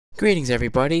Greetings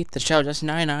everybody, the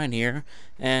Just99 here,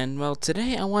 and well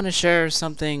today I want to share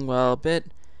something a bit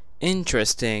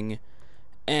interesting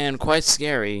and quite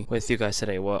scary with you guys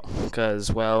today. Because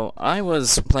I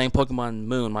was playing Pokemon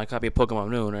Moon, my copy of Pokemon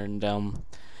Moon, and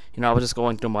I was just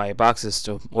going through my boxes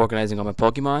to organizing all my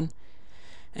Pokemon,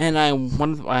 and I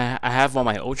have all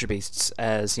my Ultra Beasts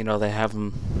as they have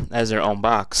them as their own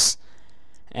box.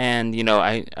 And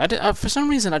for some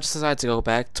reason I just decided to go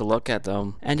back to look at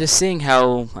them, and just seeing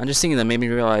them made me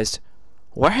realize,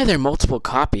 why are there multiple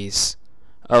copies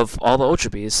of all the Ultra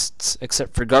Beasts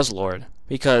except for Guzzlord?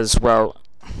 Because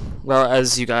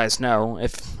as you guys know,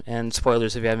 and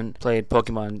spoilers if you haven't played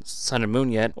Pokemon Sun and Moon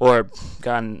yet or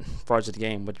gotten far into the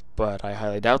game, but I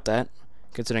highly doubt that,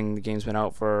 considering the games have been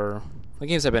out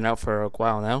for a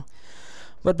while now.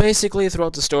 But basically,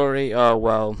 throughout the story,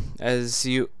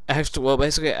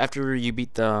 basically after you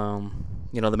beat the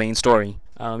main story,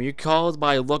 you're called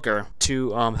by Looker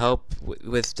to help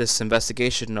with this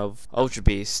investigation of Ultra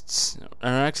Beasts.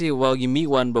 And actually, you meet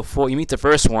the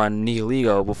first one,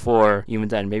 Nihilego, before even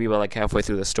then, maybe like halfway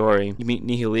through the story, you meet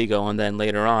Nihilego, and then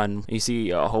later on, you see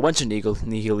a whole bunch of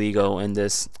Nihilego in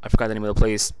this, I forgot the name of the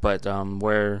place, but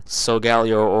where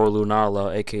Solgaleo or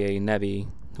Lunala, aka Nevi,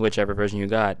 whichever version you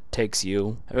got, takes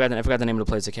you. I forgot the name of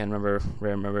the place. I can't remember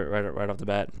it right off the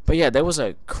bat. But yeah, there was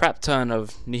a crap ton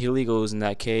of Nihilegos in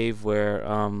that cave where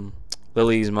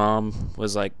Lily's mom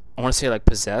was I want to say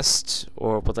possessed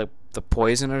or with the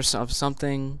poison or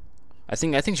something. I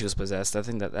think she was possessed. I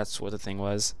think that's what the thing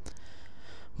was.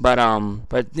 But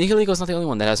Nihilego's not the only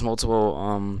one that has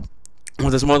multiple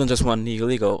there's more than just one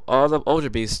Nihilego. All the Ultra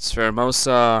Beasts,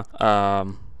 Pheromosa,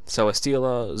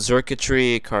 Celesteela,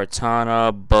 Xurkitree,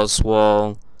 Kartana,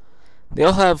 Buzzwole, they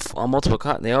all have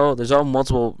there's all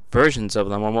multiple versions of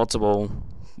them, or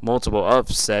multiple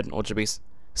of said Ultra Beasts,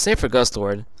 save for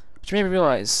Guzzlord, which made me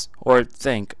realize, or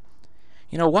think,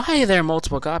 why are there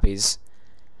multiple copies?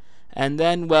 And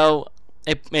then,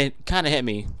 it kind of hit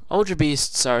me. Ultra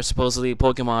Beasts are supposedly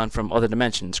Pokemon from other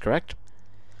dimensions, correct?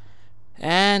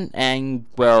 And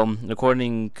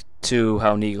according to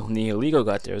how Nihilego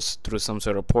got there through some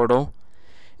sort of portal,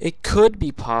 it could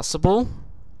be possible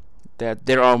that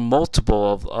there are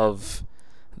multiple of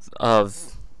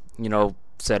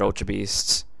said Ultra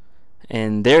Beasts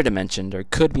in their dimension. There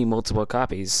could be multiple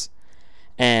copies,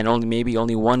 and maybe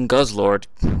only one Guzzlord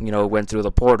went through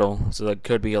the portal, so there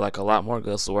could be a lot more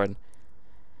Guzzlord.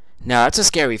 Now that's a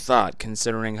scary thought,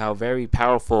 considering how very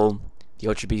powerful the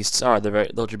Ultra Beasts are.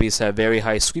 The Ultra Beasts have very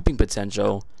high sweeping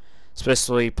potential,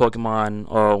 especially Pokemon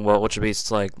Ultra Beasts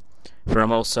like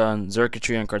Pheromosa and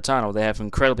Xurkitree and Kartana. They have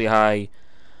incredibly high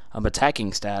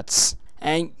attacking stats.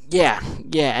 And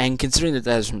and considering that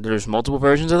there's multiple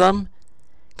versions of them,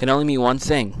 can only mean one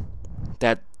thing: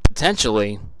 that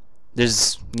potentially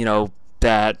there's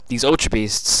that these Ultra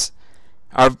Beasts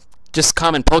are just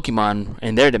common Pokemon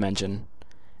in their dimension,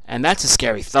 and that's a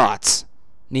scary thought.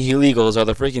 Nihilegos are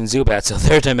the freaking Zubats of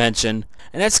their dimension,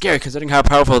 and that's scary considering how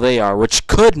powerful they are, which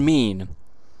could mean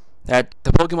that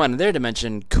the Pokemon in their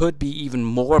dimension could be even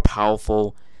more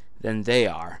powerful than they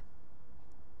are.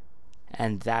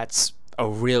 And that's a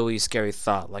really scary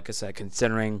thought, like I said,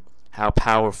 considering how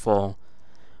powerful,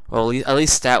 at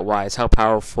least stat-wise, how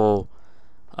powerful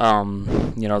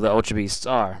the Ultra Beasts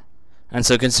are. And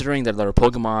so considering that there are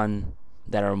Pokemon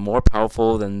that are more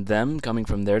powerful than them coming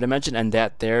from their dimension, and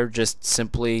that they're just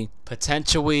simply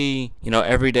potentially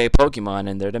everyday Pokemon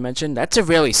in their dimension, that's a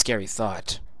really scary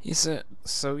thought.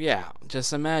 So yeah,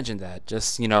 just imagine that,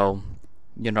 just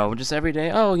just every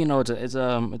day,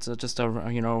 it's just a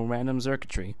random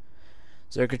Xurkitree.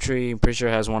 I'm pretty sure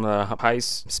has one of the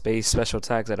highest space special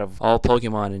attacks out of all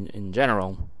Pokemon in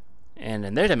general, and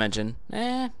in their dimension,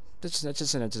 that's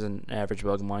just an average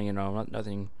Pokemon,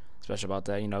 nothing special about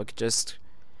that. Just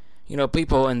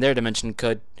people in their dimension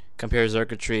could compare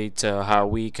Xurkitree to how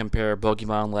we compare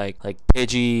Pokemon like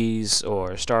Pidgeys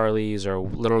or Starlies, or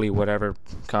literally whatever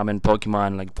common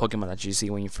Pokemon, Pokemon that you see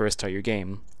when you first start your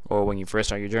game, or when you first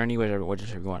start your journey, whatever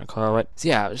you want to call it. So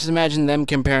yeah, just imagine them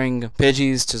comparing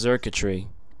Pidgeys to Xurkitree.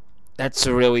 That's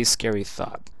a really scary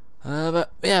thought. But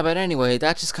anyway,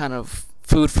 that's just kind of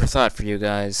food for thought for you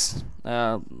guys.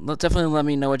 Definitely let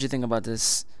me know what you think about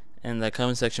this in the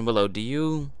comment section below. Do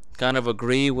you kind of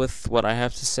agree with what I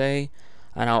have to say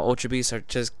on how Ultra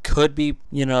Beasts could be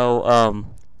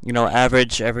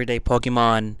average everyday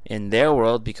Pokemon in their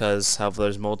world because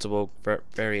there's multiple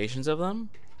variations of them?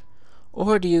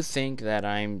 Or do you think that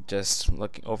I'm just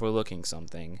overlooking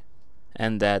something,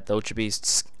 and that the Ultra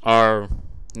Beasts are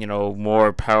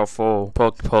more powerful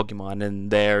Pokemon in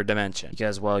their dimension?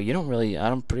 Because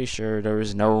I'm pretty sure there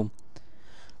is no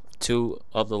two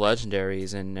of the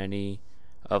legendaries in any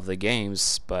of the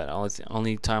games, but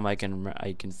only time I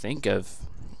can think of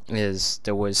is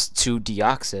there was two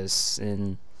Deoxys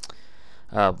in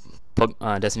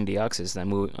Destiny Deoxys.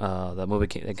 That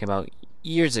movie that came out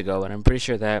years ago, and I'm pretty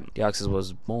sure that Deoxys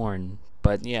was born.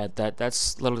 But yeah,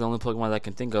 that's literally the only Pokemon that I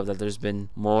can think of that there's been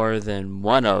more than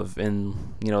one of in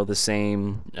the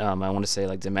same I want to say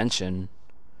like dimension,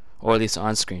 or at least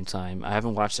on-screen time. I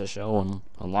haven't watched the show in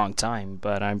a long time,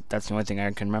 but that's the only thing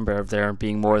I can remember of there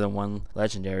being more than one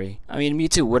legendary. I mean,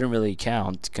 Mewtwo wouldn't really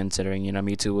count, considering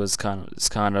Mewtwo was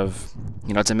kind of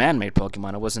it's a man-made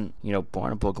Pokemon. It wasn't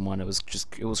born a Pokemon.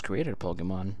 It was created a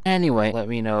Pokemon. Anyway, let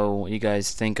me know what you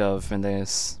guys think of in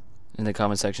the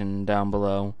comment section down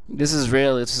below. This is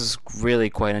really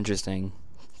quite interesting,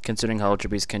 considering how Ultra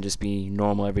Beasts can just be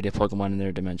normal everyday Pokemon in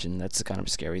their dimension. That's a kind of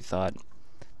scary thought,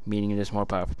 meaning there's more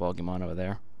powerful Pokemon over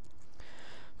there.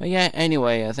 But yeah,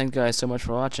 anyway, I thank you guys so much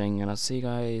for watching, and I'll see you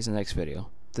guys in the next video.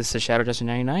 This is Shadow Destiny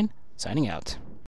 99, signing out.